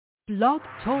Blog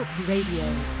Talk Radio.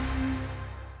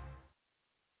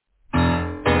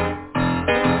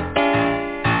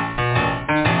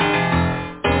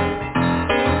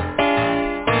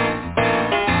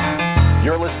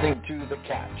 You're listening to The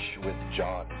Catch with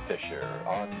John Fisher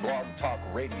on Blog Talk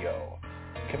Radio,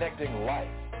 connecting life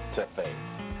to faith.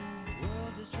 The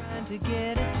world is trying to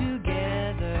get it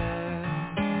together,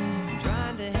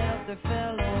 trying to help their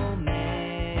fellow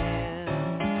man,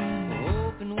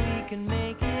 hoping we can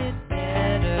make it better.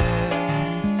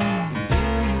 Do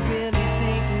you really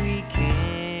think we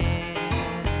can?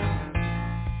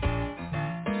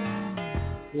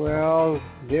 Well,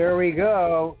 there we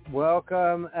go.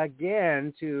 Welcome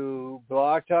again to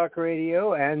Blog Talk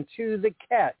Radio and to The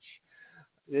Catch.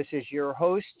 This is your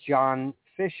host, John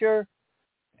Fisher.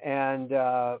 And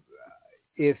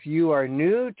if you are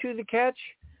new to The Catch,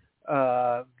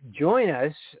 join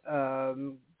us.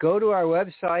 Go to our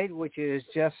website, which is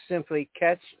just simply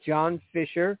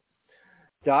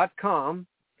catchjohnfisher.com,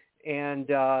 and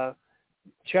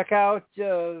check out,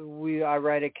 I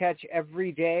write a catch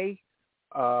every day,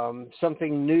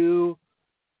 something new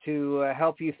to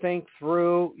help you think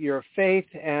through your faith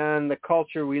and the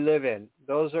culture we live in.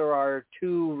 Those are our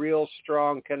two real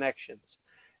strong connections,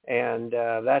 and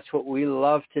that's what we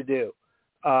love to do.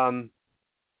 And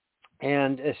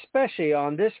especially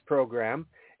on this program,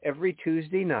 every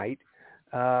Tuesday night,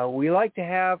 we like to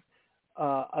have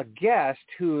a guest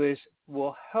who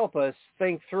will help us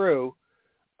think through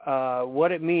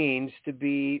what it means to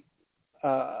be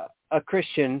a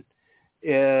Christian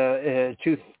to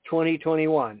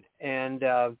 2021. And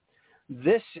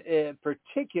this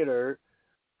particular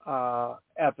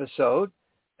episode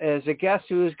is a guest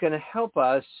who is going to help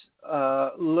us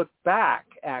look back,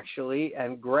 actually,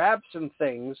 and grab some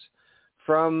things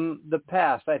from the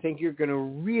past. I think you're going to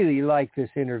really like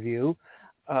this interview,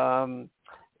 and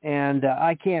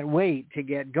I can't wait to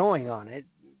get going on it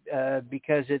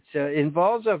because it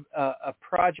involves a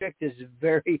project that's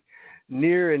very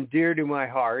near and dear to my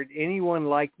heart. Anyone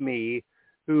like me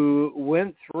who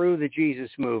went through the Jesus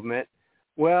movement,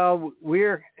 well,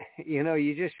 you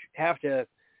just have to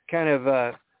kind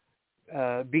of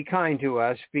be kind to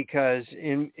us, because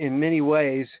in many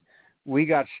ways we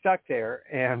got stuck there,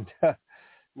 and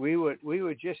we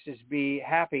would just as be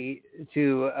happy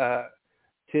to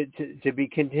be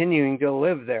continuing to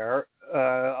live there,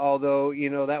 although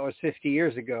that was 50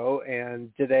 years ago,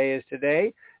 and today is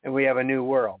today, and we have a new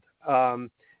world and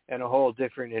a whole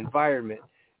different environment.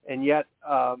 And yet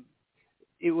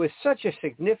it was such a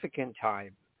significant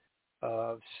time,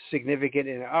 significant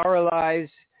in our lives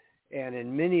and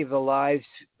in many of the lives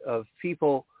of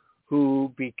people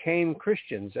who became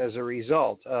Christians as a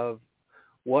result of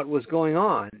what was going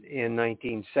on in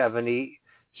 1970,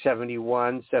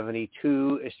 71,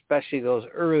 72, especially those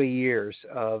early years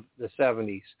of the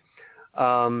 70s.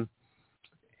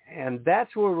 And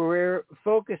that's where we're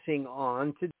focusing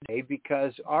on today,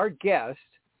 because our guest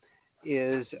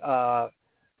is a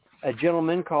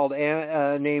gentleman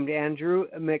named Andrew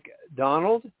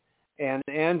McDonald. And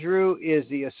Andrew is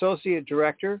the Associate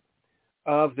Director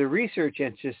of the Research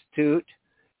Institute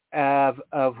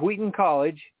of Wheaton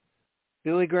College,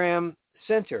 Billy Graham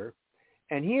Center.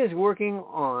 And he is working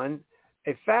on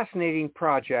a fascinating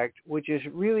project, which is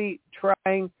really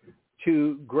trying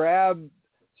to grab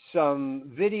some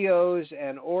videos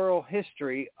and oral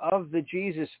history of the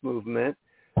Jesus movement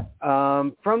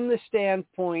from the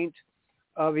standpoint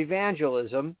of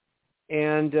evangelism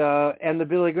and the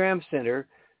Billy Graham Center,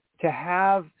 to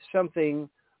have something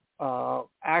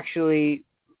actually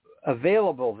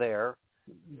available there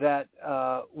that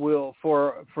will,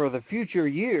 for the future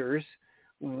years,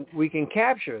 we can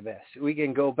capture this. We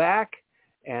can go back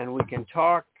and we can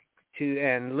talk to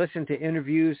and listen to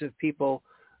interviews of people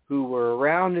who were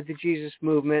around at the Jesus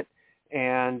movement,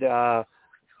 and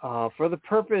for the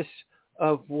purpose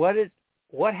of what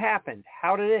happened,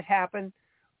 how did it happen,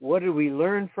 what did we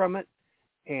learn from it,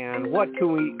 and what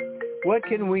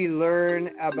can we learn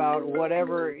about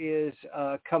whatever is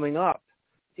coming up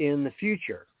in the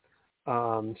future.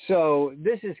 So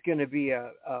this is going to be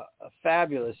a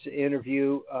fabulous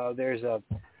interview. There's a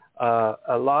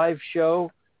live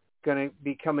show going to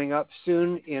be coming up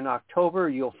soon in October.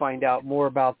 You'll find out more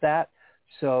about that.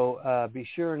 So be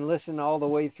sure and listen all the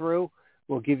way through.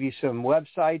 We'll give you some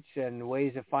websites and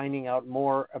ways of finding out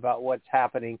more about what's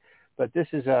happening. But this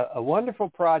is a wonderful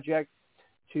project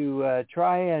to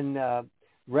try and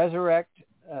resurrect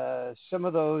some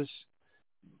of those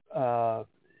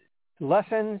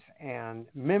lessons and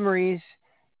memories,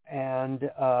 and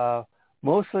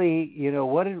mostly,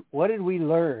 what did we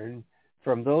learn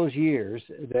from those years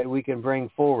that we can bring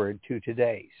forward to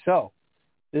today. So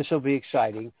This will be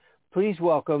exciting. Please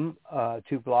welcome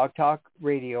to Blog Talk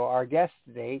Radio our guest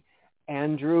today,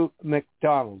 Andrew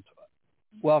McDonald.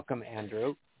 Welcome,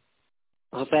 Andrew.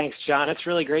 Well, thanks, John. It's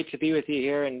really great to be with you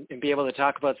here and be able to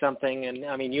talk about something. And,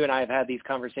 I mean, you and I have had these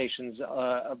conversations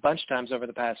a bunch of times over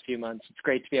the past few months. It's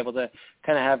great to be able to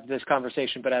kind of have this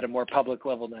conversation, but at a more public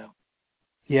level now.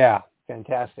 Yeah,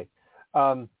 fantastic.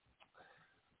 All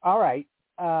right.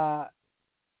 Why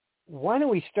don't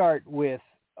we start with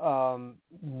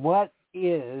what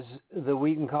is the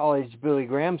Wheaton College Billy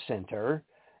Graham Center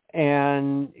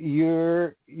and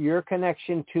your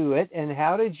connection to it, and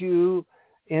how did you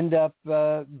end up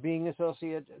being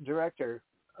associate director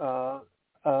of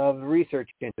the Research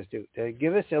Institute?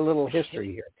 Give us a little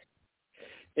history here.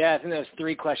 Yeah, I think there's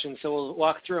 3 questions, so we'll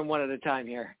walk through them one at a time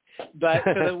here. But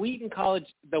so the Wheaton College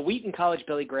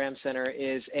Billy Graham Center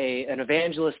is an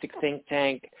evangelistic think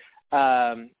tank,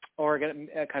 or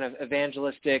a kind of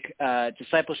evangelistic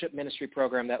discipleship ministry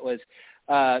program that was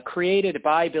created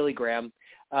by Billy Graham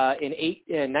in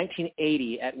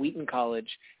 1980 at Wheaton College,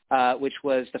 which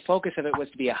was the focus of it was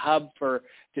to be a hub for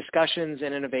discussions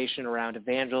and innovation around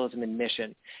evangelism and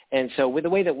mission. And so with the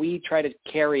way that we try to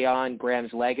carry on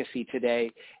Graham's legacy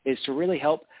today is to really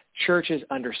help churches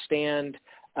understand,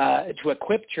 to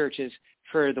equip churches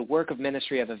for the work of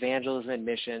ministry of evangelism and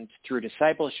mission through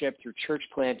discipleship, through church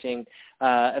planting,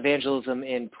 evangelism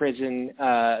in prison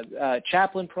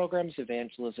chaplain programs,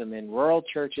 evangelism in rural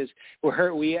churches.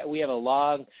 We have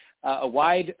a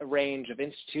wide range of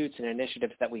institutes and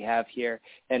initiatives that we have here.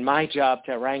 And my job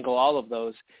to wrangle all of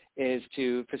those is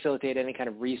to facilitate any kind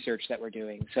of research that we're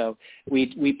doing. So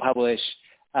we publish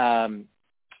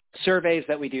surveys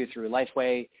that we do through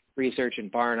Lifeway Research and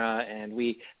Barna, and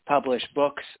we publish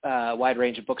books, a wide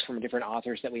range of books from different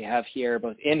authors that we have here,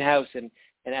 both in-house and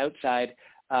outside.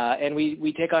 And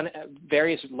we take on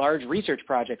various large research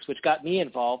projects, which got me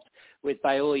involved with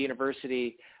Biola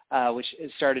University, which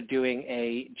started doing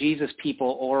a Jesus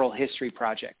People oral history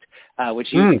project, which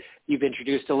you've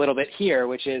introduced a little bit here,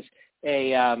 which is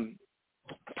a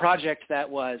project that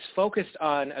was focused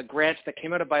on a grant that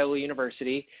came out of Biola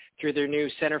University through their new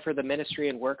Center for the Ministry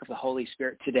and Work of the Holy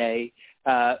Spirit Today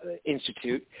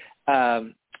Institute,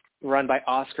 run by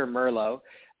Oscar Merlo.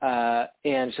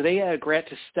 And so they had a grant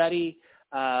to study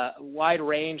a wide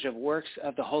range of works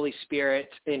of the Holy Spirit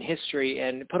in history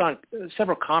and put on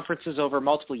several conferences over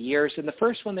multiple years. And the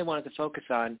first one they wanted to focus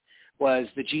on was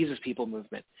the Jesus People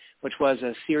movement, which was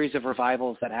a series of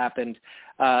revivals that happened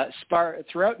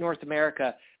throughout North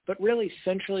America, but really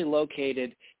centrally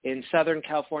located in Southern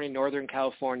California, Northern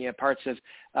California, parts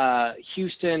of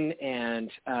Houston and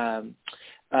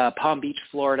Palm Beach,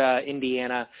 Florida,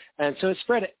 Indiana. And so it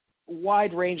spread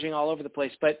wide-ranging all over the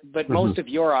place, but most of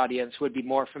your audience would be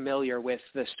more familiar with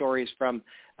the stories from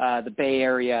the Bay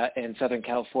Area and Southern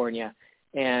California.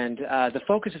 And the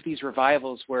focus of these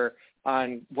revivals were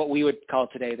on what we would call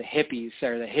today the hippies,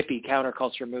 or the hippie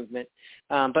counterculture movement.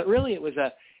 But really it was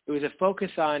a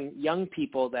focus on young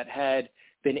people that had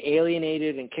been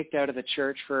alienated and kicked out of the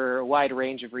church for a wide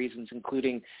range of reasons,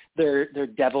 including their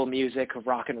devil music of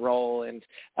rock and roll and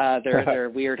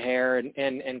their weird hair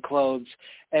and clothes,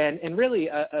 and really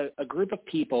a group of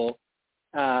people,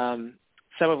 some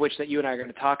of which that you and I are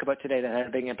going to talk about today that had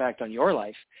a big impact on your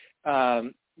life,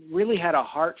 really had a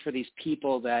heart for these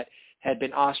people that had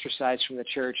been ostracized from the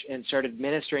church and started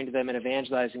ministering to them and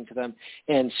evangelizing to them.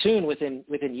 And soon, within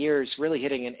years, really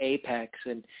hitting an apex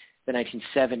in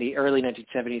the early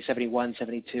 1970s, 71,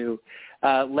 72,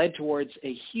 led towards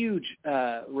a huge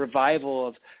revival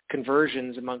of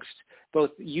conversions amongst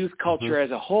both youth culture as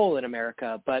a whole in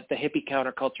America, but the hippie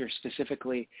counterculture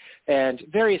specifically. And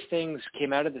various things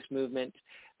came out of this movement,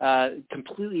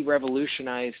 completely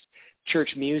revolutionized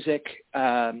church music,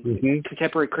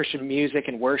 contemporary Christian music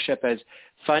and worship as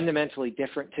fundamentally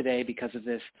different today because of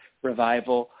this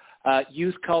revival.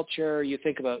 Youth culture, you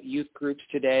think about youth groups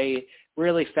today,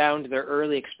 really found their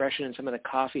early expression in some of the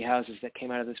coffee houses that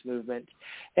came out of this movement.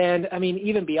 And I mean,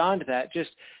 even beyond that, just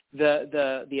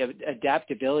the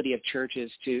adaptability of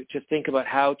churches to think about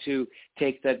how to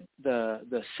take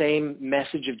the same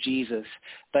message of Jesus,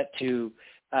 but to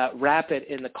wrap it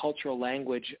in the cultural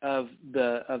language of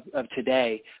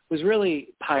today was really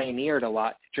pioneered a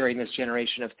lot during this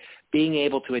generation of being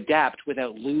able to adapt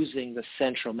without losing the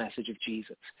central message of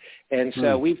Jesus. And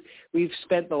so we've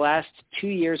spent the last 2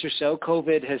 years or so,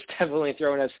 COVID has definitely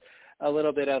thrown us a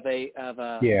little bit of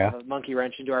a monkey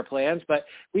wrench into our plans, but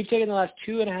we've taken the last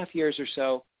 2.5 years or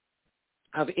so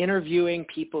of interviewing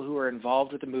people who are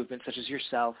involved with the movement, such as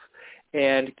yourself,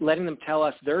 and letting them tell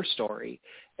us their story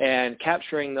and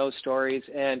capturing those stories.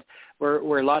 And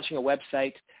we're launching a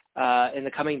website in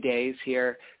the coming days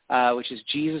here, which is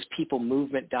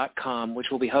JesusPeopleMovement.com, which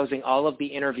will be hosting all of the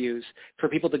interviews for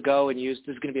people to go and use.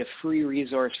 This is going to be a free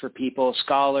resource for people,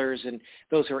 scholars, and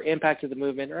those who are impacted the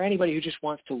movement, or anybody who just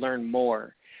wants to learn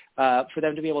more, for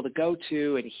them to be able to go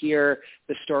to and hear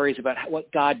the stories about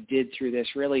what God did through this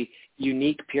really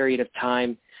unique period of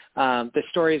time. The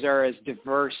stories are as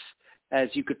diverse as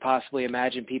you could possibly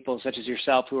imagine, people such as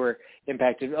yourself who are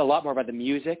impacted a lot more by the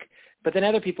music, but then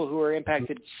other people who are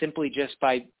impacted simply just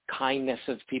by kindness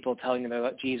of people telling them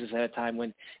about Jesus at a time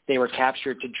when they were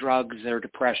captured to drugs or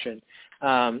depression.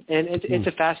 And it's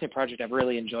a fascinating project. I've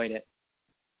really enjoyed it.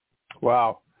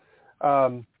 Wow.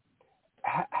 How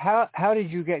did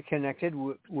you get connected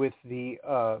with the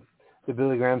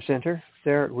Billy Graham Center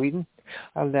there at Wheaton?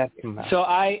 How did that come out? So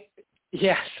I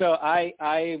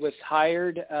was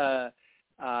hired.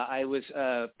 I was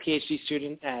a PhD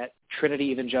student at Trinity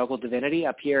Evangelical Divinity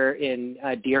up here in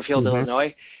Deerfield,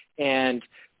 Illinois, and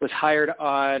was hired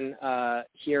on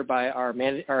here by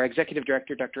our executive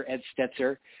director, Dr. Ed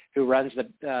Stetzer, who runs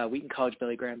the Wheaton College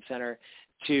Billy Graham Center,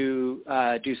 to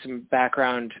do some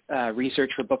background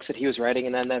research for books that he was writing,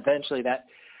 and then eventually that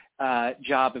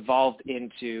job evolved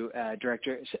into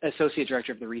associate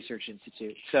director of the Research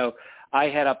Institute. So I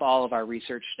head up all of our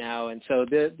research now, and so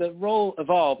the role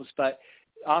evolves, but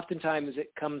oftentimes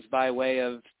it comes by way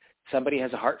of somebody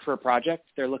has a heart for a project.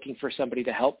 They're looking for somebody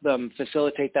to help them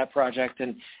facilitate that project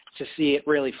and to see it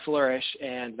really flourish,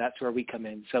 and that's where we come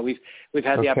in. So we've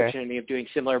had the opportunity of doing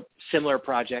similar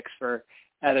projects for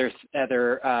other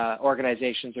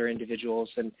organizations or individuals,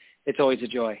 and it's always a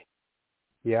joy.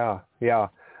 Yeah.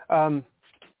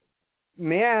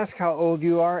 May I ask how old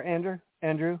you are,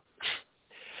 Andrew?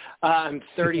 I'm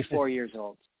 34 years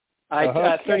old.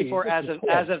 34 as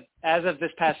of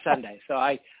this past Sunday. So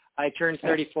I turned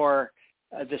 34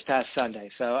 this past Sunday.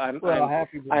 So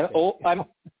happy birthday.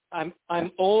 I'm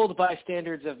old by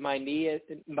standards of my knee,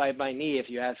 if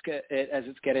you ask it, as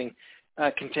it's getting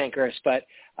cantankerous. But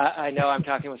I know I'm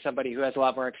talking with somebody who has a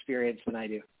lot more experience than I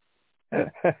do.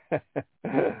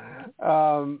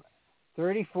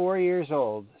 34 years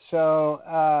old.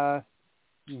 So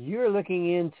you're looking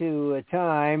into a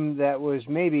time that was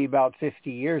maybe about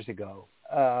 50 years ago.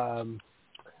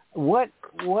 What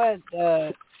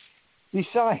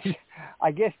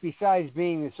besides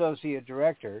being the associate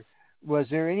director, was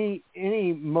there any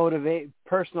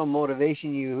personal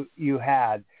motivation you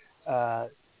had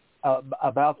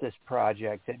about this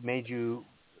project that made you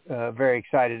very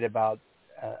excited about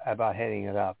heading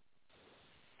it up?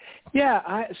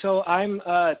 Yeah, I'm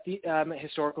a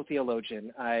historical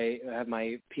theologian. I have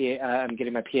I'm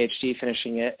getting my PhD,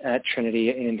 finishing it at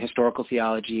Trinity in historical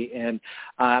theology, and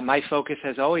my focus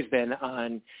has always been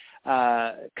on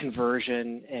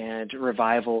conversion and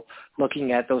revival,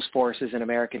 looking at those forces in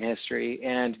American history.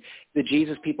 And the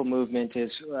Jesus People movement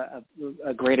is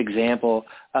a great example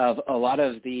of a lot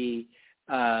of the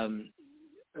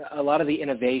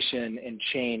innovation and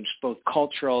change, both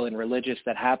cultural and religious,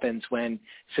 that happens when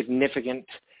significant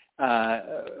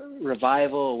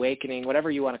revival, awakening,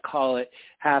 whatever you want to call it,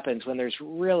 happens, when there's a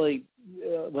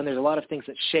lot of things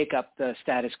that shake up the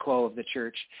status quo of the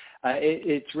church.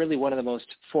 It's really one of the most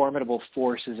formidable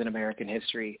forces in American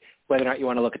history, whether or not you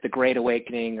want to look at the Great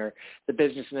Awakening or the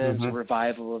businessmen's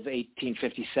revival of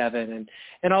 1857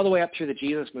 and all the way up through the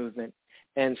Jesus movement.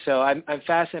 And so I'm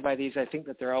fascinated by these. I think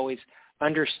that they're always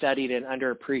understudied and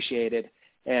underappreciated.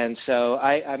 And so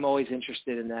I'm always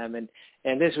interested in them. And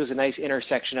this was a nice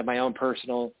intersection of my own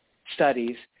personal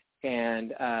studies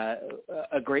and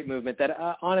a great movement that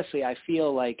honestly I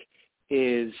feel like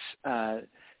is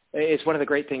it's one of the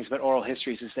great things about oral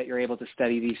histories is that you're able to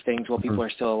study these things while people are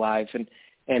still alive.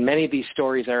 And many of these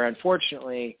stories are,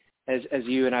 unfortunately, as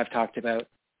you and I've talked about,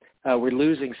 we're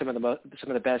losing some of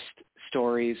the best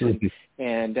stories,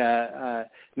 and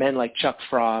men like Chuck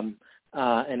Fromm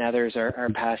and others are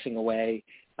passing away.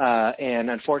 And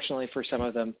unfortunately for some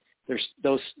of them,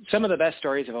 some of the best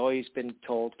stories have always been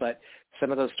told, but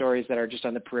some of those stories that are just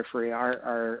on the periphery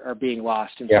are being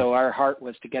lost. And so our heart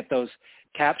was to get those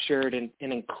captured and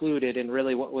included in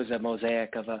really what was a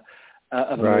mosaic of a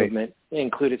movement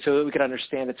included, so that we could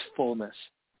understand its fullness.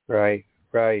 Right.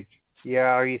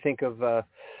 Yeah, or you think of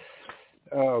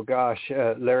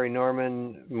Larry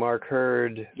Norman, Mark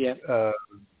Hurd.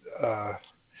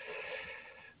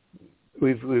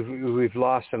 We've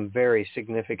lost some very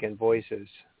significant voices.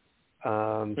 So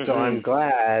I'm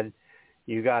glad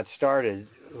you got started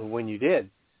when you did.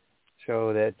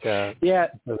 So that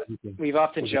we've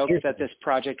often joked that this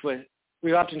project was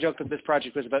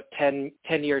about 10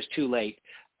 years too late.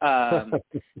 But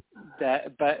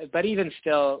even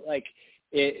still, like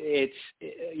it's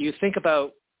you think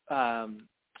about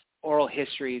oral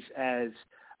histories as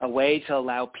a way to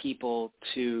allow people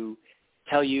to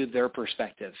tell you their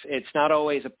perspective. It's not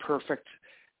always a perfect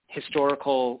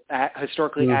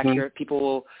historically accurate. People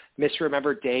will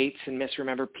misremember dates and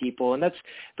misremember people,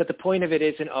 but the point of it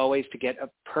isn't always to get a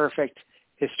perfect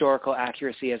historical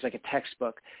accuracy as like a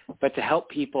textbook, but to help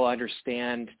people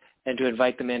understand and to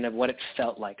invite them in of what it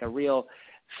felt like, a real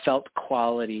felt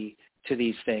quality to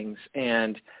these things.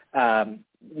 And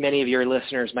many of your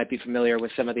listeners might be familiar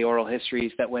with some of the oral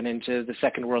histories that went into the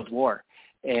Second World War,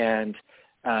 and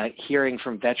hearing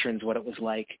from veterans what it was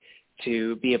like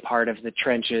to be a part of the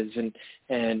trenches and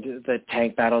the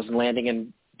tank battles and landing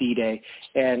in D-Day.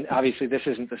 And obviously this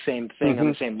isn't the same thing on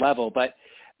the same level, but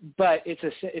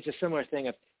it's a similar thing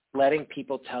of letting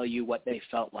people tell you what they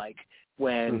felt like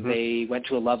when they went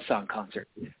to a love song concert,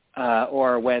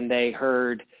 or when they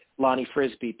heard Lonnie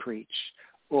Frisbee preach,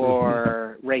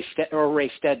 or Ray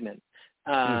Steadman,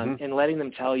 and letting them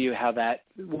tell you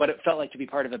what it felt like to be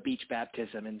part of a beach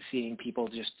baptism and seeing people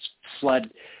just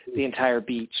flood the entire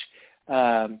beach.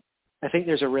 I think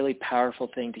there's a really powerful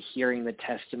thing to hearing the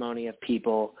testimony of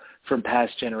people from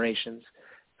past generations.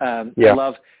 I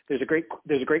love. There's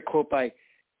a great quote by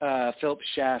Philip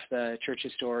Schaff, the church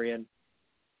historian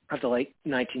of the late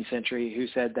 19th century, who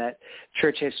said that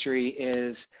church history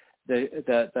is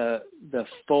the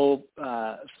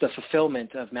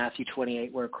fulfillment of Matthew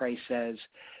 28, where Christ says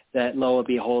that, "Lo,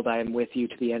 behold, I am with you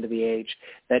to the end of the age."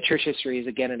 That church history is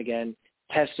again and again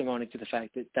testimony to the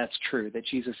fact that that's true, that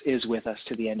Jesus is with us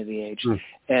to the end of the age.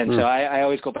 And so I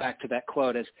always go back to that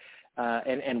quote as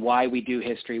and why we do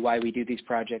history, why we do these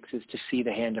projects, is to see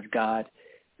the hand of God,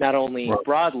 not only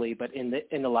broadly, but in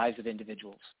the lives of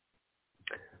individuals.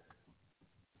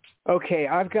 Okay,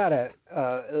 I've got a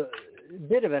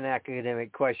bit of an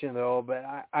academic question, though, but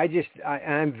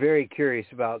I'm very curious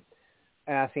about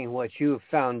asking what you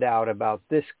found out about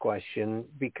this question,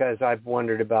 because I've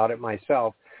wondered about it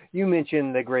myself. You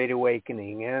mentioned the Great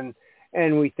Awakening,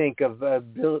 and we think of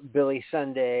Billy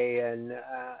Sunday and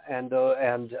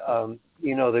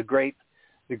the great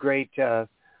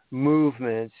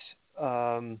movements,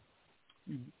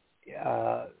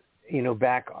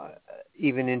 back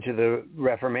even into the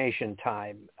Reformation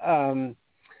time.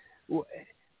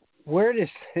 Where does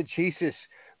the Jesus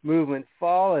movement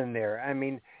fall in there? I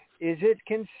mean, is it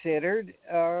considered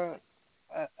a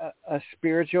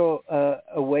spiritual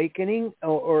awakening,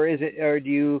 or is it? Or do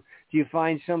you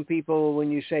find some people,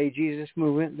 when you say Jesus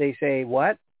movement, they say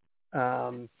what?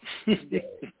 What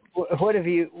have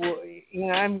you?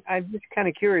 I'm just kind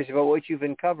of curious about what you've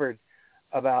uncovered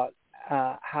about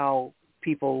how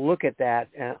people look at that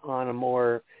on a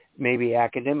more maybe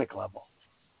academic level.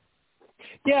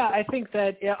 Yeah, I think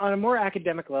that on a more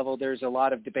academic level, there's a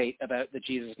lot of debate about the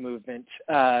Jesus movement,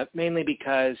 mainly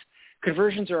because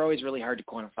conversions are always really hard to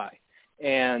quantify.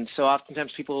 And so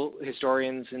oftentimes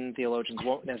historians and theologians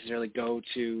won't necessarily go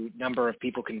to number of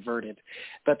people converted,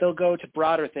 but they'll go to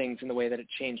broader things in the way that it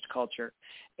changed culture.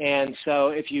 And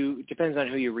so depends on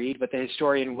who you read, but the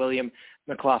historian William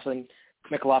McLaughlin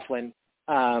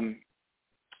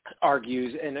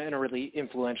argues in a really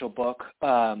influential book,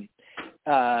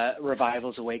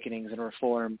 Revivals, Awakenings, and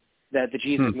Reform, that the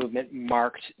Jesus movement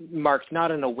marked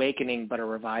not an awakening but a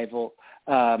revival.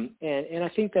 And I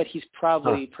think that he's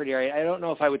probably pretty right. I don't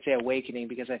know if I would say awakening,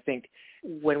 because I think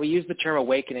when we use the term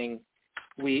awakening,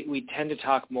 we tend to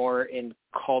talk more in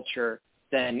culture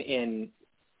than in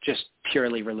just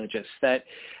purely religious. That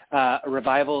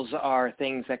revivals are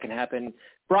things that can happen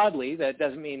broadly. That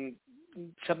doesn't mean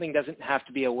something doesn't have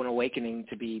to be an awakening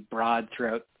to be broad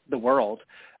throughout the world.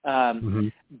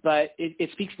 But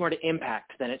it speaks more to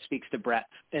impact than it speaks to breadth.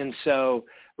 And so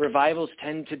revivals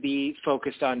tend to be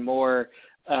focused on more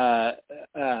the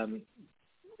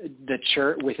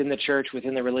church, within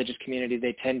the religious community.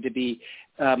 They tend to be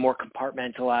more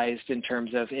compartmentalized in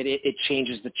terms of it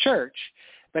changes the church,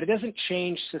 but it doesn't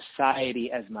change society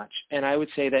as much. And I would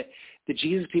say that the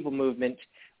Jesus People movement,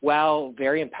 while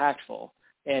very impactful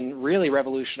and really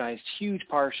revolutionized huge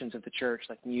portions of the church,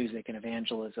 like music and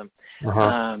evangelism,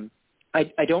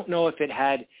 I don't know if it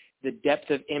had the depth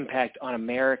of impact on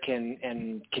American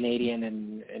and Canadian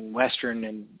and Western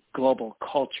and global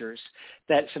cultures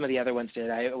that some of the other ones did.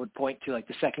 I would point to like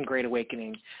the Second Great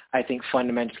Awakening, I think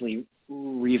fundamentally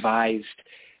revised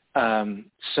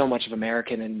so much of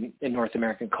American and North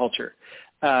American culture.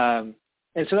 And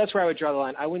so that's where I would draw the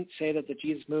line. I wouldn't say that the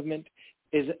Jesus movement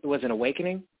was an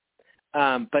awakening,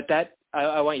 but that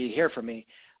I want you to hear from me.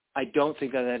 I don't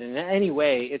think that in any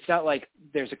way, it's not like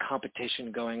there's a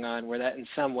competition going on where that in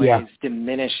some ways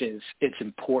diminishes its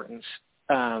importance.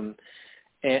 And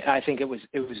I think it was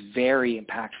very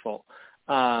impactful.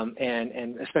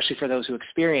 and especially for those who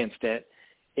experienced it,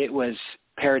 it was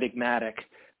paradigmatic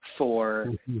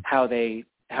for how they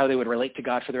would relate to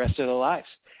God for the rest of their lives.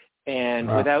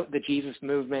 And without the Jesus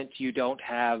movement, you don't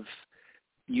have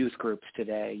youth groups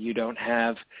today. You don't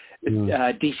have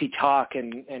DC Talk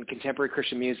and contemporary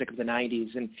Christian music of the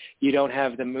 90s, and you don't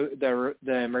have the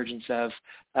emergence of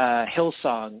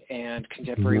Hillsong and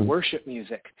contemporary worship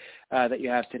music that you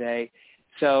have today.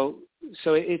 So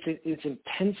it's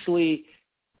intensely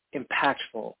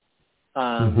impactful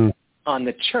on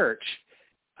the church.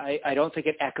 I don't think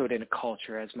it echoed in a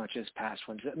culture as much as past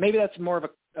ones. Maybe that's more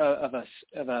of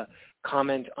a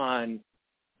comment on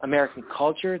American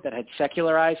culture that had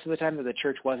secularized at the time, that the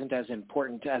church wasn't as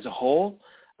important as a whole.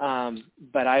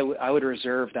 But I would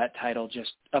reserve that title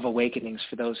just of awakenings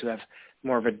for those who have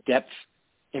more of a depth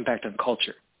impact on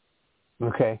culture.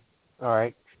 Okay. All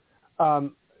right.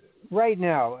 Right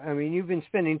now, I mean, you've been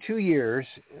spending 2 years,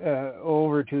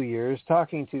 over 2 years,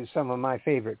 talking to some of my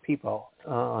favorite people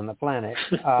on the planet.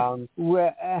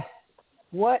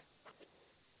 What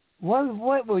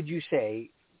would you say?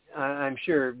 I'm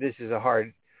sure this is a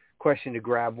hard question to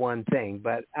grab one thing,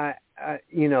 but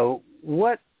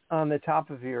what on the top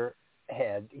of your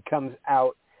head comes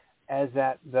out as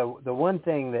that the one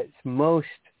thing that's most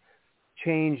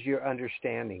changed your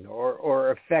understanding or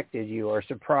affected you or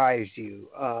surprised you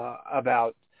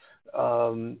about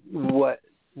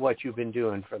what you've been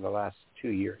doing for the last 2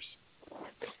 years?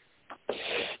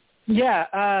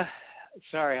 Yeah.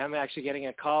 Sorry, I'm actually getting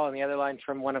a call on the other line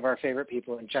from one of our favorite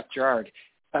people, Chuck Gerard,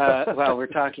 while we're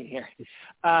talking here.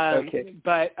 Okay.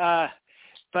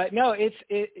 But no,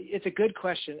 it's a good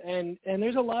question, and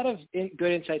there's a lot of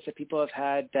good insights that people have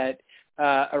had that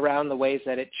around the ways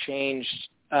that it changed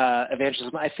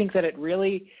evangelism. I think that it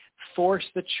really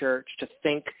forced the church to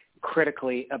think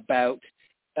critically about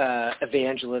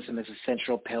evangelism as a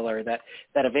central pillar, that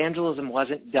evangelism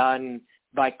wasn't done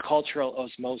by cultural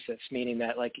osmosis, meaning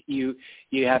that like you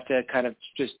have to kind of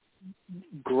just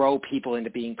grow people into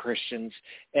being Christians,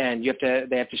 and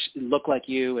they have to look like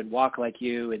you and walk like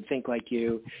you and think like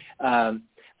you,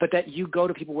 but that you go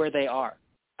to people where they are.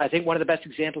 I think one of the best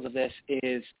examples of this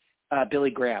is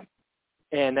Billy Graham.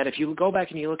 And that if you go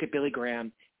back and you look at Billy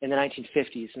Graham in the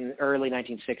 1950s and early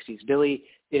 1960s, Billy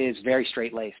is very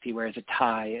straight-laced. He wears a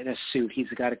tie and a suit. He's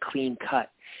got a clean cut.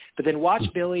 But then watch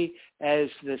Billy as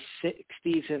the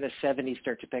 60s and the 70s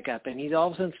start to pick up, and he all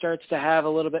of a sudden starts to have a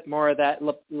little bit more of that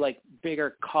like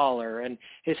bigger collar, and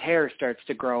his hair starts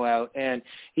to grow out, and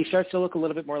he starts to look a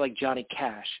little bit more like Johnny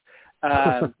Cash.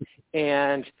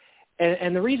 And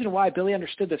the reason why Billy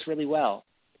understood this really well,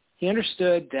 he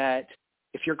understood that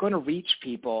if you're going to reach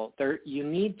people, you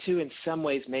need to, in some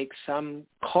ways, make some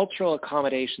cultural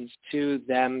accommodations to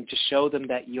them to show them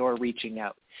that you're reaching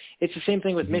out. It's the same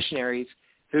thing with missionaries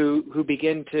who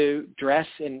begin to dress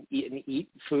and eat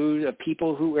food of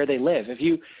people where they live. If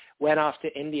you went off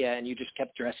to India and you just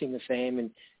kept dressing the same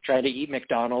and trying to eat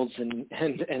McDonald's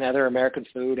and other American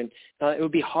food, and it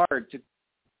would be hard to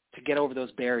get over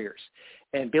those barriers.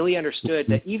 And Billy understood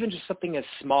that even just something as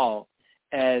small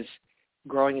as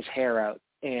growing his hair out,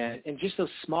 and just those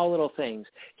small little things,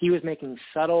 he was making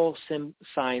subtle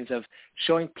signs of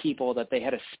showing people that they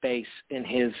had a space in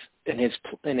his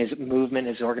movement,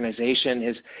 his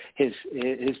organization, his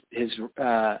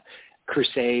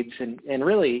crusades, and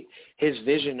really his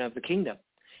vision of the kingdom.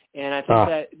 And I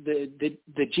think that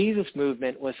the Jesus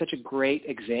movement was such a great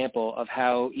example of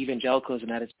how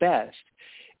evangelicalism at its best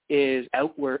is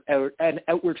an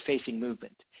outward-facing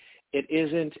movement. It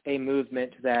isn't a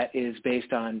movement that is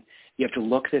based on you have to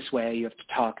look this way, you have to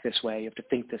talk this way, you have to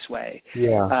think this way.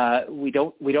 Yeah. We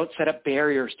don't set up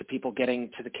barriers to people getting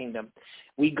to the kingdom.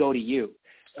 We go to you.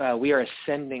 We are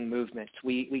ascending movement.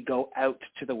 We go out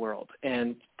to the world,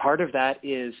 and part of that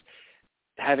is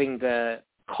having the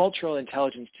cultural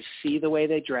intelligence to see the way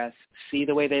they dress, see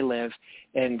the way they live,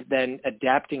 and then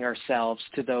adapting ourselves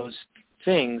to those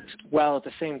things while at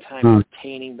the same time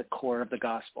retaining the core of the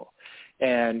gospel.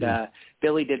 And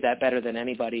Billy did that better than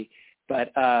anybody.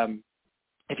 But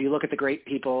if you look at the great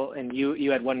people, and you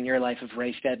had one in your life of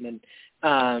Ray Stedman,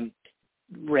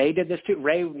 Ray did this too.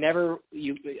 Ray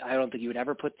I don't think you would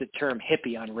ever put the term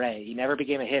hippie on Ray. He never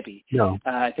became a hippie. No.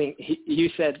 I think you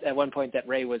said at one point that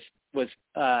Ray was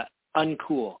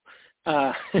uncool.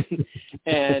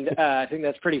 And I think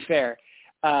that's pretty fair.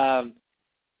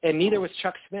 And neither was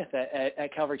Chuck Smith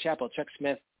at Calvary Chapel. Chuck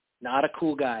Smith, not a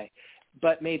cool guy,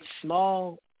 but made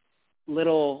small,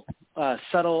 little,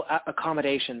 subtle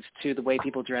accommodations to the way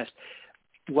people dressed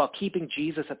while keeping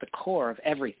Jesus at the core of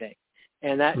everything.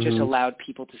 And that just allowed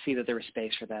people to see that there was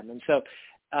space for them. And so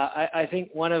I think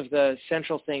one of the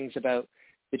central things about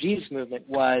the Jesus movement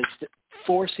was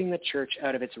forcing the church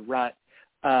out of its rut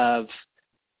of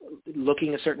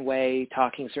looking a certain way,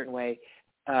 talking a certain way,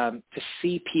 to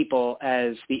see people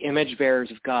as the image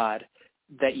bearers of God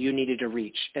that you needed to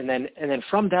reach. And then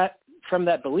from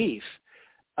that belief,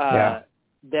 then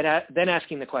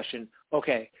asking the question,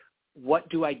 okay, what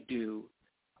do I do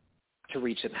to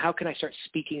reach them? How can I start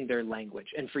speaking their language?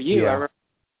 And for you, I remember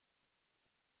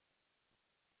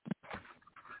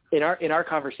in our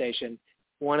conversation,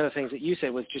 one of the things that you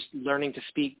said was just learning to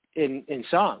speak in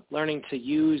song, learning to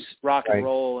use rock and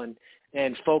roll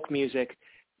and folk music,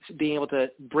 being able to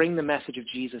bring the message of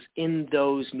Jesus in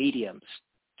those mediums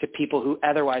to people who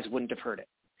otherwise wouldn't have heard it.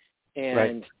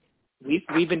 And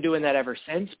we've been doing that ever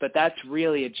since, but that's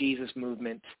really a Jesus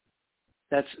movement.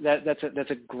 That's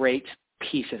a great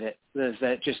piece of it. Is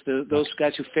that just those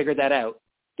guys who figured that out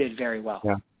did very well.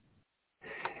 Yeah.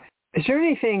 Is there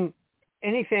anything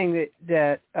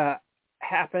that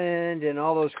happened in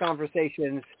all those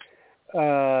conversations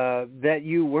that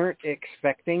you weren't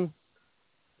expecting?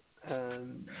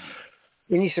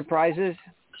 Any surprises?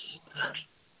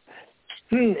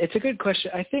 It's a good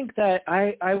question. I think that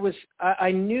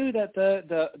I knew that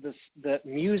the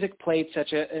music played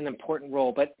such an important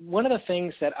role, but one of the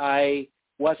things that I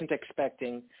wasn't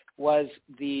expecting was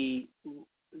the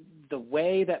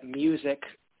way that music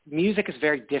is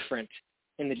very different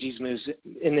in the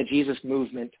Jesus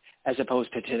movement as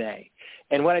opposed to today.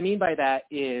 And what I mean by that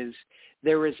is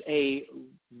there was a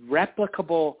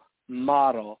replicable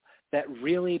model that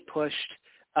really pushed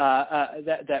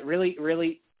that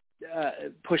really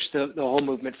pushed the whole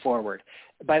movement forward.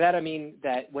 By that I mean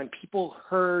that when people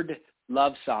heard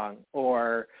Love Song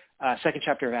or Second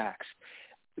Chapter of Acts,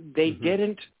 they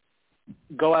didn't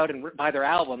go out and buy their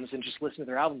albums and just listen to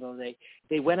their albums.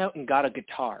 They went out and got a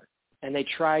guitar and they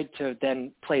tried to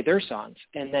then play their songs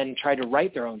and then try to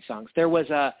write their own songs. There was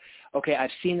okay,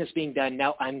 I've seen this being done,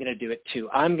 now I'm going to do it too.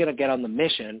 I'm going to get on the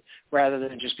mission rather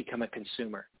than just become a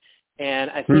consumer.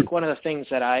 And I think one of the things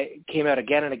that I came out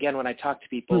again and again when I talked to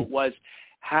people was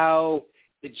how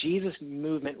the Jesus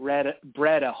movement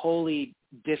bred a holy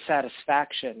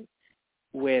dissatisfaction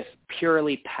with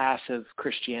purely passive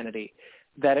Christianity.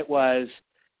 That it was,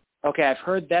 okay, I've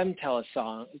heard them tell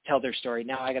their story,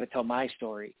 now I got to tell my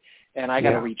story, and I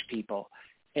got to reach people.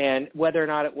 And whether or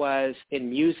not it was in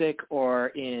music or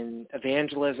in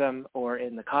evangelism or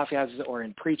in the coffee houses or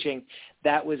in preaching,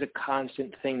 that was a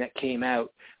constant thing that came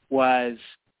out. Was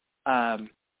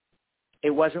it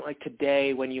wasn't like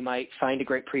today when you might find a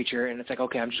great preacher and it's like,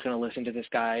 okay, I'm just going to listen to this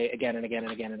guy again and again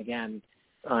and again and again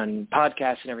on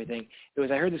podcasts and everything. It was,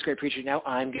 I heard this great preacher, now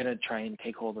I'm going to try and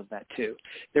take hold of that too.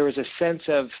 There was a sense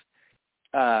of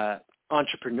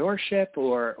entrepreneurship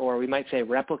or we might say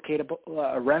replicable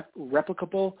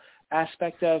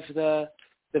aspect of the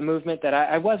movement that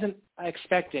I wasn't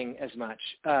expecting as much.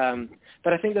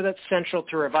 But I think that that's central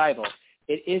to revival.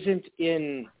 It isn't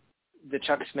in the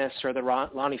Chuck Smiths or the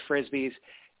Lonnie Frisbees.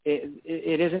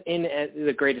 It isn't in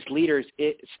the greatest leaders.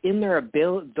 It's in their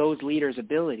those leaders'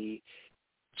 ability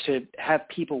to have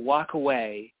people walk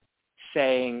away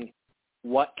saying,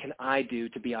 what can I do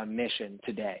to be on mission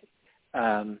today?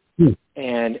 And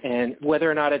whether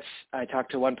or not I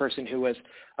talked to one person who was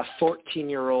a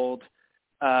 14-year-old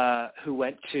who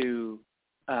went to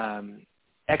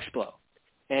Explo,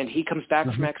 and he comes back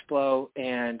from Explo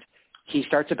and he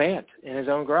starts a band in his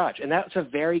own garage. And that's a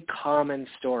very common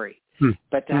story.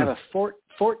 But to have a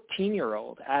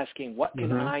 14-year-old asking, what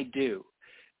can I do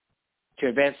to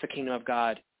advance the kingdom of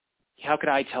God? How could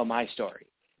I tell my story?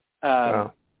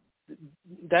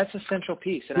 That's a central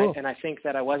piece. And I think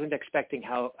that I wasn't expecting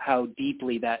how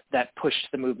deeply that pushed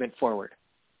the movement forward.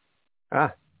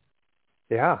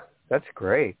 Yeah, that's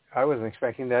great. I wasn't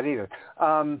expecting that either.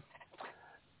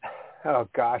 Oh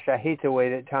gosh, I hate the way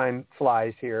that time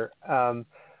flies here.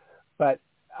 But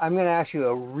I'm going to ask you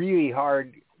a really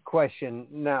hard question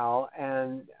now,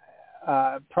 and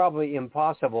probably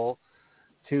impossible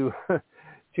to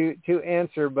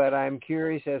answer. But I'm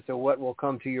curious as to what will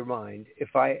come to your mind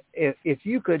if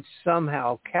you could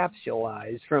somehow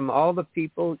capsulize from all the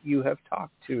people you have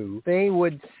talked to, they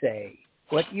would say.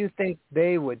 What do you think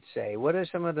they would say? What are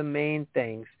some of the main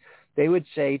things they would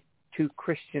say to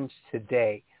Christians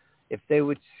today? If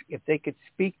they could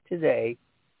speak today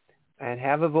and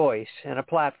have a voice and a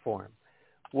platform,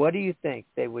 what do you think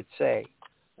they would say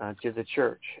to the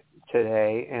church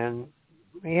today? And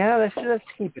let's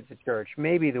keep it to church,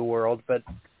 maybe the world, but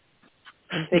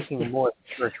I'm thinking more of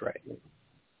the church right now.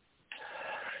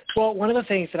 Well, one of the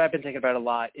things that I've been thinking about a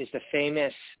lot is the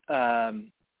famous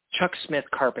Chuck Smith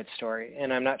carpet story,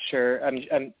 and I'm not sure.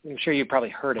 I'm sure you've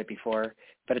probably heard it before.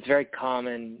 but it's very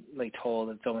commonly told.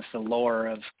 It's almost the lore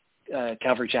of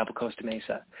Calvary Chapel, Costa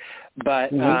Mesa.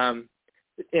 But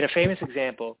in a famous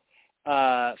example,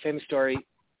 famous story,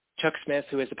 Chuck Smith,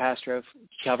 who is the pastor of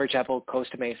Calvary Chapel,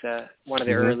 Costa Mesa, one of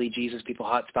the early Jesus People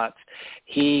hotspots,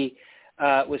 he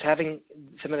was having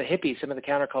some of the hippies, some of the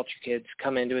counterculture kids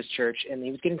come into his church, and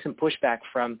he was getting some pushback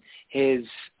from his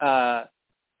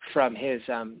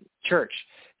church.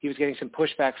 He was getting some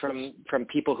pushback from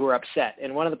people who were upset.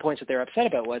 And one of the points that they were upset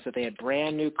about was that they had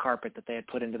brand new carpet that they had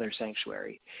put into their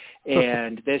sanctuary.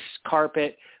 And this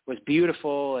carpet was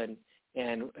beautiful and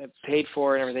paid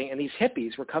for and everything. And these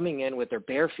hippies were coming in with their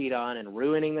bare feet on and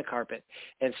ruining the carpet.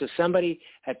 And so somebody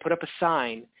had put up a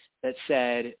sign that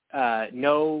said,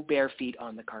 no bare feet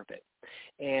on the carpet.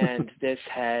 And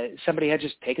somebody had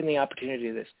just taken the opportunity to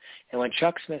do this. And when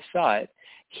Chuck Smith saw it,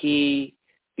 he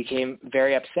became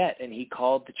very upset, and he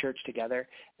called the church together,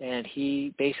 and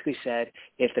he basically said,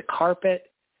 if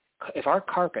our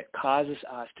carpet causes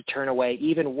us to turn away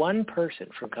even one person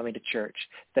from coming to church,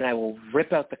 then I will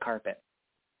rip out the carpet.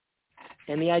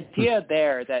 And the idea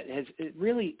there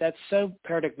that's so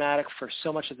paradigmatic for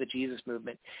so much of the Jesus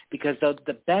movement, because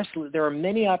there are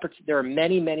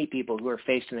many people who are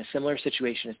faced in a similar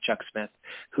situation as Chuck Smith,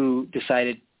 who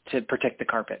decided to protect the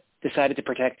carpet, decided to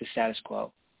protect the status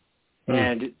quo.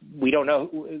 And we don't know,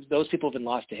 those people have been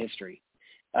lost to history.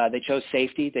 They chose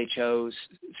safety, they chose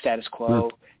status quo,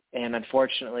 and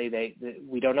unfortunately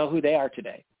we don't know who they are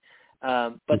today.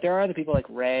 But there are other people like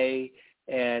Ray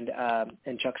and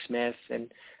Chuck Smith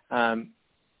and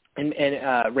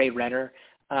Ray Renner,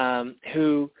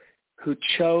 who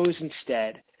chose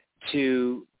instead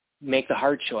to make the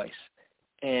hard choice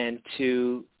and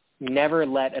to never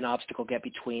let an obstacle get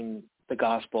between the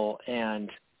gospel and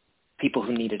people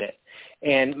who needed it.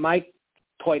 And my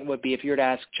point would be, if you were to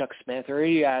ask Chuck Smith, or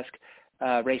you ask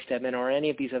Ray Stedman, or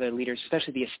any of these other leaders,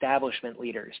 especially the establishment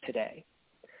leaders today,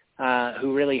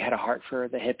 who really had a heart for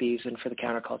the hippies and for the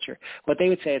counterculture, what they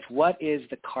would say is, what is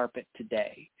the carpet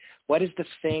today? What is the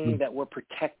thing that we're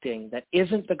protecting that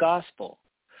isn't the gospel,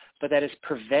 but that is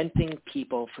preventing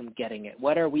people from getting it?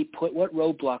 What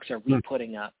roadblocks are we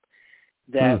putting up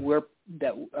that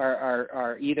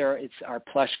are either it's our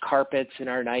plush carpets in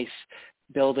our nice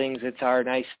buildings, it's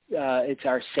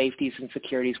our safeties and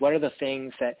securities? What are the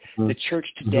things that the church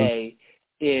today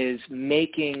is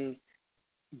making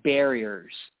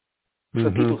barriers for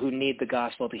people who need the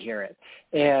gospel to hear it?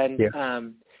 And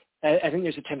I think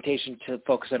there's a temptation to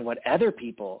focus on what other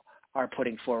people are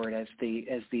putting forward as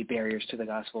the barriers to the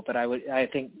gospel. But I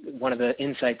think one of the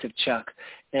insights of Chuck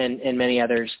and many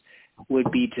others would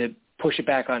be to push it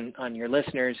back on your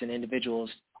listeners and individuals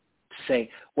to say,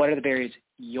 what are the barriers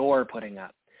you're putting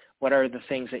up? What are the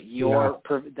things that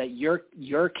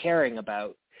you're caring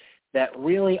about that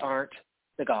really aren't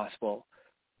the gospel,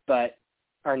 but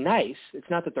are nice? It's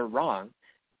not that they're wrong,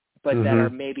 but that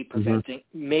are maybe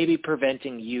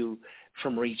preventing you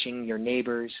from reaching your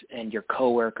neighbors and your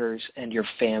coworkers and your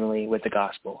family with the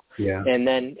gospel. Yeah. And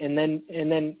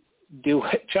then do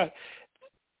what Chuck,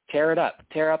 tear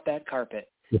up that carpet.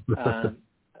 And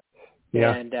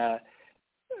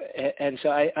so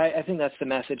I think that's the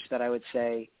message that I would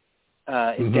say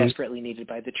is desperately needed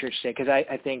by the church today. Because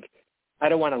I think, I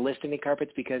don't want to list any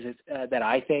carpets because I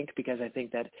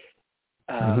think that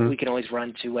we can always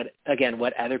run to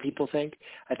what other people think.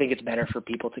 I think it's better for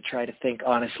people to try to think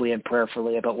honestly and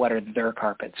prayerfully about what are their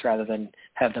carpets rather than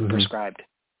have them prescribed.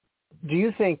 Do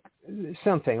you think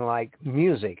something like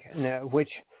music,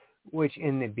 which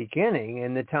in the beginning,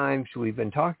 in the times we've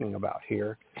been talking about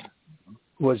here,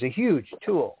 was a huge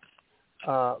tool.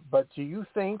 But do you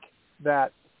think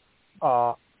that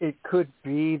it could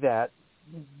be that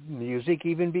music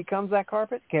even becomes that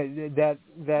carpet? That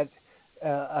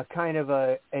a kind of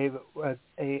a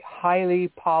highly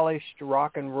polished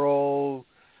rock and roll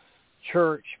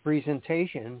church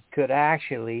presentation could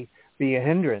actually be a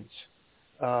hindrance?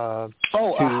 100%.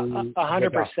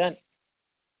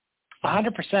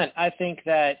 100%. I think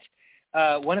that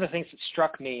one of the things that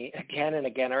struck me again and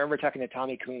again, I remember talking to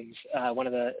Tommy Coombs, one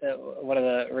of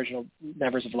the original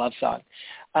members of Love Song,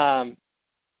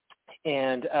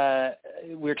 and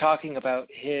we were talking about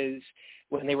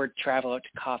when they would travel out to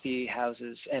coffee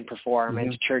houses and perform,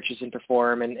 and to churches and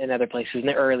perform, and other places in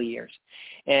the early years,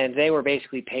 and they were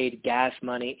basically paid gas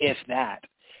money, if that,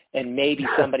 and maybe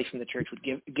somebody from the church would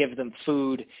give them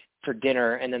food for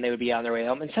dinner, and then they would be on their way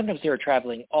home. And sometimes they were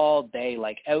traveling all day,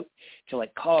 like out to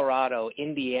like Colorado,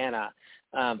 Indiana,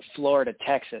 Florida,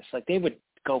 Texas. Like they would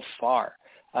go far,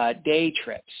 day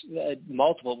trips,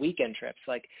 multiple weekend trips,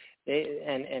 like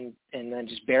and then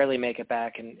just barely make it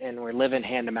back, and we're living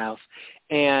hand to mouth.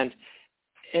 And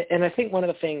and I think one of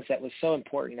the things that was so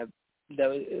important,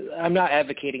 though, I'm not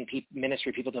advocating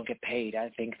ministry people don't get paid. I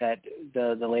think that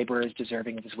the laborer is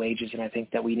deserving of his wages, and I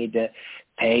think that we need to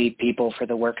pay people for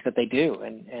the work that they do.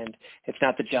 And it's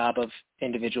not the job of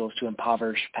individuals to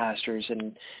impoverish pastors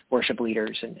and worship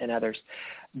leaders and others.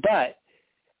 But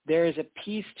there is a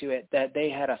piece to it that they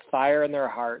had a fire in their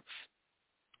hearts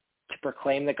to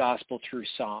proclaim the gospel through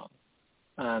song,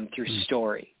 through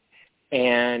story.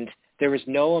 And there was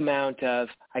no amount of,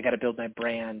 I got to build my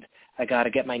brand. I got to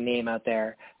get my name out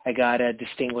there. I got to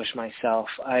distinguish myself.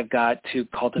 I've got to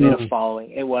cultivate a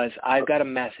following. It was, I've got a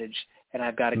message and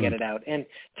I've got to get it out. And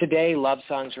today, Love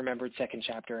Songs remembered second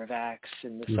chapter of Acts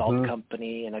and the Salt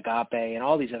Company and Agape and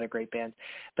all these other great bands.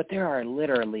 But there are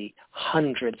literally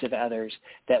hundreds of others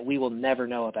that we will never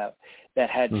know about that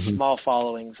had small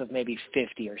followings of maybe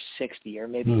 50 or 60 or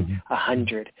maybe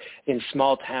 100 in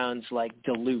small towns like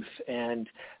Duluth and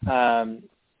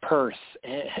Perth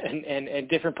and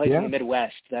different places in the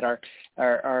Midwest that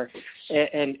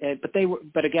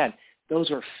but again, those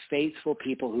were faithful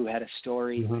people who had a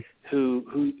story,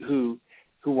 who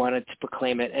wanted to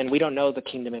proclaim it, and we don't know the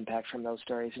kingdom impact from those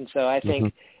stories. And so I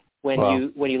think when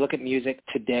you look at music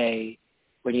today,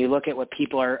 when you look at what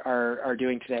people are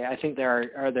doing today, I think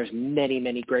there's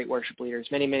many great worship leaders,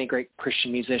 many great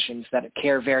Christian musicians that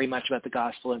care very much about the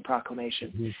gospel and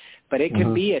proclamation. But it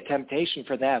could be a temptation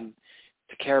for them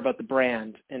to care about the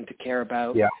brand and to care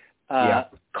about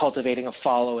cultivating a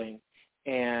following.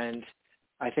 And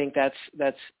I think that's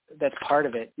part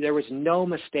of it. There was no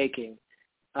mistaking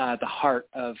the heart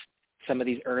of some of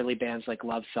these early bands like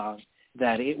Love Song,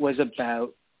 that it was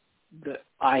about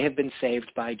I have been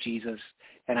saved by Jesus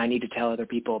and I need to tell other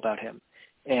people about him.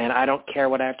 And I don't care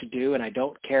what I have to do, and I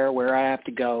don't care where I have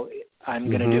to go. I'm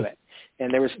going to do it.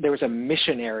 And there was a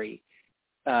missionary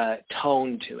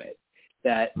tone to it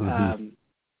that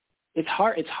it's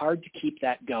hard to keep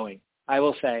that going. I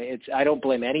will say I don't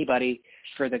blame anybody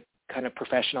for the kind of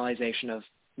professionalization of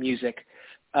music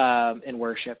and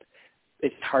worship.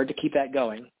 It's hard to keep that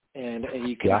going, and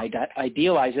you can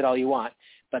idealize it all you want,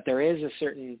 but there is a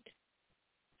certain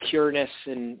pureness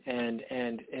and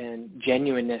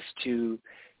genuineness to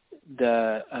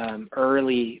the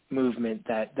early movement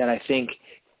that I think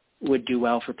would do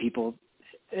well for people.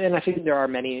 And I think there are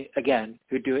many, again,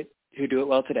 who do it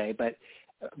well today, but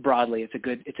broadly it's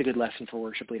a good lesson for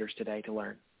worship leaders today to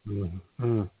learn.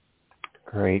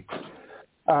 Great.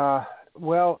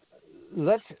 Well,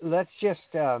 let's just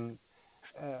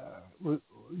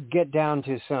get down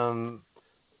to some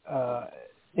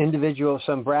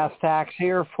some brass tacks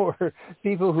here for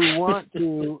people who want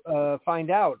to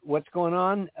find out what's going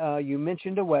on. You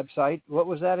mentioned a website. What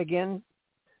was that again?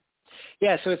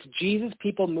 Yeah, so it's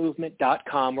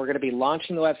JesusPeopleMovement.com. We're going to be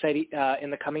launching the website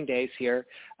in the coming days here.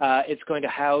 It's going to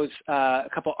house a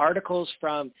couple articles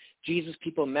from Jesus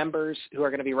People members who are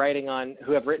going to be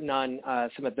who have written on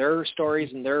some of their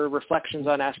stories and their reflections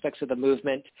on aspects of the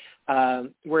movement.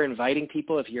 We're inviting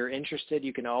people. If you're interested,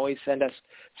 you can always send us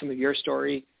some of your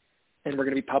story, and we're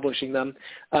going to be publishing them.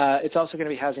 It's also going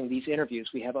to be housing these interviews.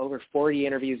 We have over 40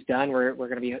 interviews done. We're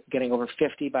going to be getting over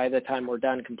 50 by the time we're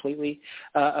done completely,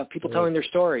 of people telling their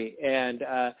story. And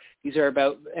these are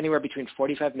about anywhere between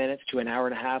 45 minutes to an hour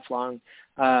and a half long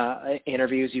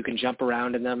interviews. You can jump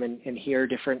around in them and hear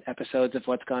different episodes of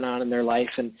what's gone on in their life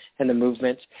and the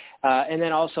movement. And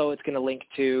then also it's going to link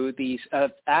to these,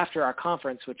 after our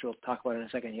conference, which we'll talk about in a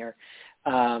second here,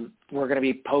 we're going to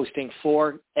be posting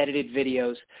 4 edited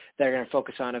videos that are going to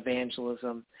focus on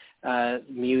evangelism,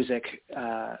 music,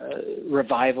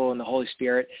 revival and the Holy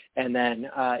Spirit, and then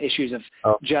issues of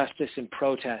justice and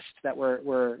protest that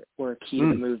were key to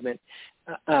the movement.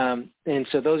 And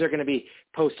so those are going to be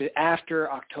posted after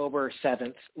October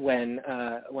 7th when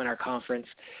our conference,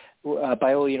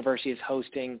 Biola University is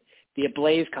hosting the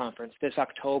Ablaze Conference this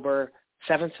October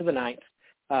 7th to the 9th.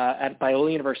 At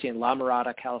Biola University in La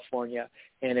Mirada, California,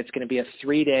 and it's going to be a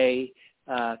 3-day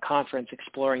conference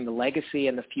exploring the legacy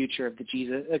and the future of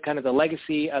the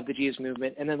legacy of the Jesus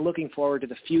movement, and then looking forward to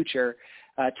the future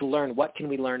to learn what can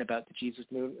we learn about the Jesus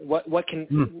movement,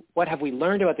 what have we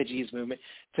learned about the Jesus movement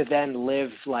to then live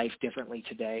life differently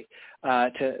today,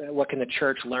 what can the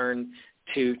church learn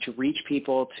to reach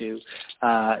people, to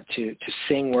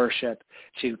sing worship,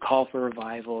 to call for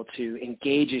revival, to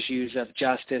engage issues of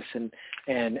justice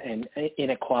and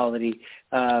inequality.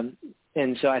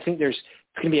 And so I think it's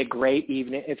going to be a great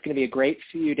evening. It's going to be a great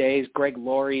few days. Greg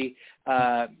Laurie,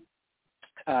 Ed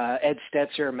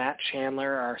Stetzer, Matt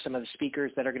Chandler are some of the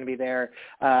speakers that are going to be there.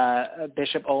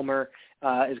 Bishop Omer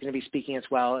is going to be speaking as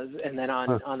well. And then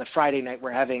on the Friday night,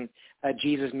 we're having a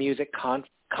Jesus Music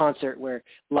concert where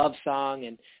Love Song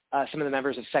and some of the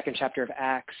members of Second Chapter of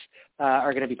Acts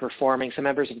are going to be performing, some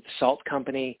members of the Salt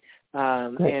Company,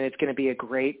 and it's going to be a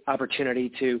great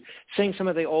opportunity to sing some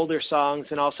of the older songs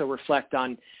and also reflect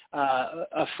on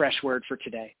a fresh word for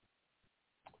today.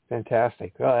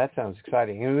 Fantastic. Well, that sounds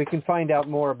exciting. And we can find out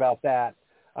more about that,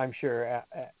 I'm sure,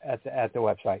 at the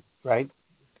website, right?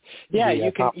 Yeah,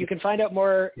 you can find out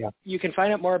more. Yeah. You can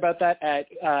find out more about that at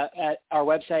our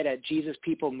website at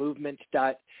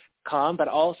JesusPeopleMovement.com. But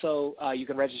also you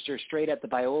can register straight at the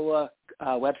Biola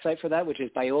website for that, which is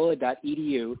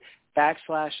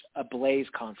biola.edu/ablaze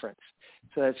conference.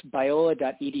 So that's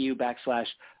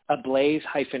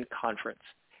biola.edu/ablaze-conference.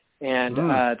 And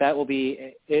that will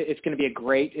be, it's going to be a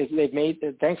great,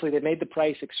 thankfully they've made the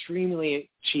price extremely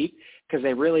cheap because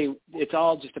it's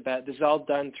all just about, this is all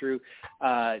done through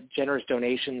generous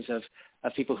donations of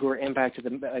people who are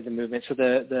impacted by the movement. So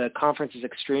the conference is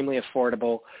extremely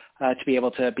affordable to be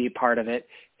able to be a part of it.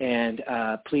 And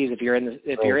please, if you're in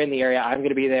the area, I'm going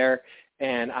to be there.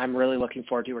 And I'm really looking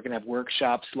forward to it. We're going to have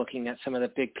workshops looking at some of the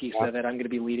big pieces of it. I'm going to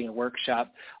be leading a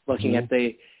workshop looking at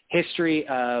the history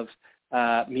of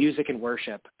music and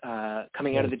worship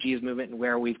coming out of the Jesus movement and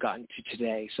where we've gotten to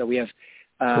today. So we have,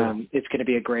 it's going to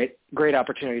be a great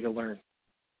opportunity to learn.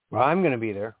 Well, I'm going to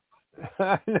be there.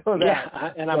 I know that.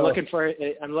 Yeah, and I'm looking forward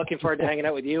to hanging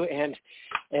out with you and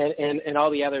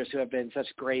all the others who have been such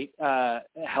great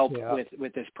help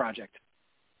with this project.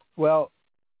 Well,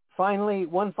 finally,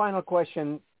 one final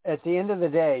question. At the end of the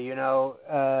day,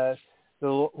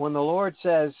 when the Lord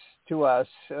says to us,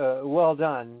 "Well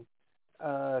done,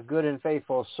 good and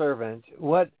faithful servant,"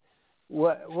 what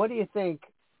do you think?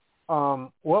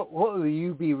 What will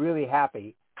you be really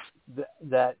happy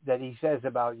that he says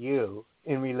about you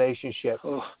in relationship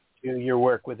to your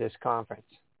work with this conference,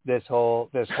 this whole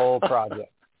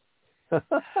project?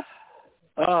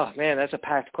 Oh man, that's a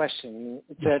packed question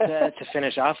to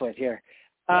finish off with here.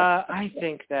 I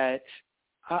think that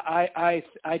I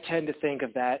tend to think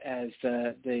of that as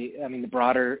the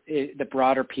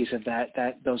broader piece of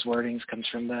that those wordings comes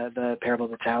from the parable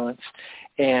of the talents,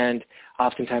 and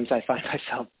oftentimes I find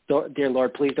myself, dear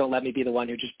Lord, please don't let me be the one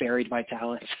who just buried my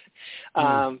talents,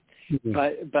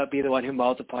 but be the one who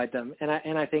multiplied them. And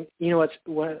I think what's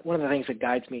one of the things that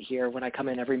guides me here when I come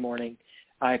in every morning.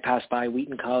 I pass by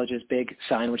Wheaton College's big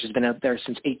sign, which has been up there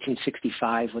since 1860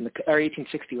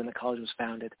 when the college was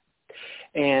founded.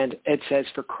 And it says,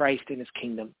 "For Christ and his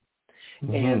kingdom."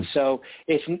 Mm-hmm. And so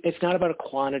it's not about a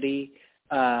quantity,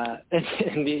 and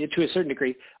to a certain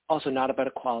degree, also not about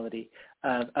a quality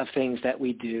of things that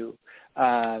we do,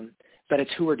 but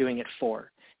it's who we're doing it for.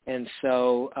 And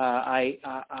so I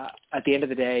at the end of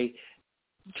the day,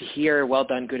 to hear "well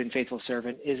done, good and faithful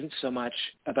servant" isn't so much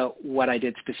about what I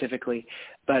did specifically,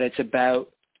 but it's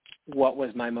about what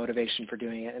was my motivation for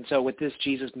doing it. And so with this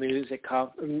Jesus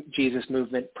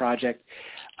Movement project,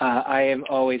 I am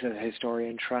always, as a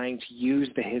historian, trying to use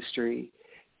the history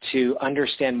to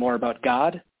understand more about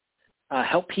God,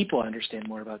 help people understand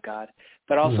more about God,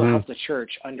 but also help the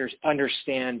church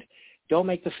understand, don't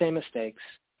make the same mistakes,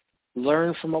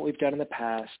 learn from what we've done in the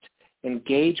past,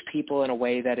 engage people in a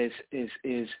way that is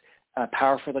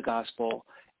powerful for the gospel,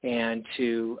 and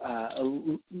to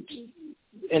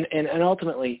and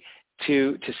ultimately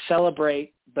to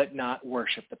celebrate but not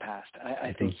worship the past.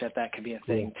 I think that can be a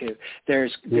thing too.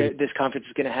 This conference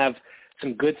is going to have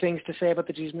some good things to say about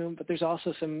the Jesus movement, but there's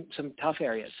also some tough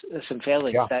areas, some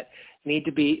failings that need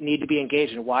to be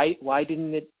engaged in. Why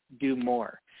didn't it do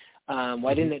more?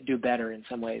 Why didn't it do better in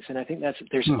some ways? And I think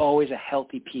there's always a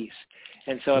healthy piece.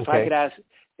 And so if I could ask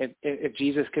if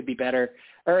Jesus could be better,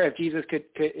 or if Jesus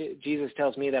Jesus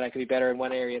tells me that I could be better in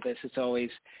one area of this, it's always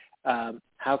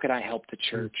how can I help the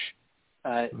church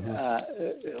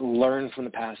learn from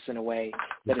the past in a way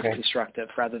that is constructive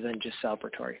rather than just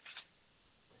celebratory.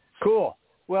 Cool.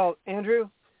 Well, Andrew,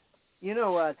 you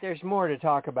know what? There's more to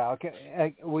talk about.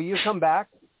 Will you come back?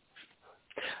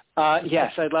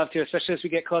 Yes, I'd love to, especially as we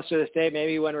get closer to this day,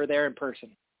 maybe when we're there in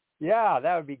person. Yeah,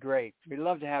 that would be great. We'd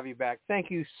love to have you back. Thank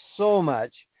you so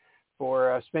much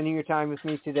for spending your time with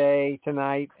me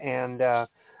tonight, and I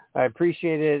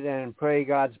appreciate it and pray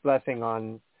God's blessing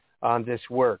on this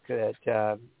work, that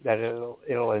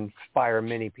it'll inspire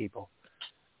many people.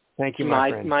 Thank you, my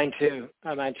friend. Mine too.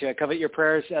 I covet your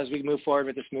prayers as we move forward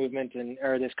with this movement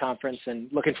or this conference, and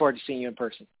looking forward to seeing you in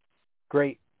person.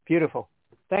 Great. Beautiful.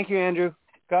 Thank you, Andrew.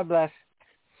 God bless.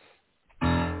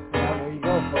 Well, there you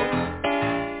go, folks.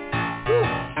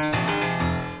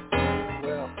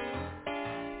 Well,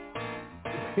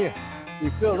 yeah.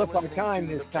 We filled up our time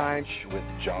this time. With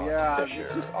John Yeah,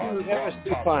 Fisher on that was Blog too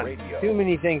Talk fun. Radio. Too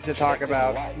many things to talk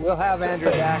about. We'll have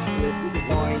Andrew back. We'll keep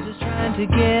going. Just trying to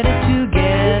get it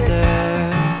together,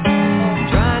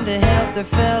 trying to help their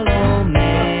fellow man.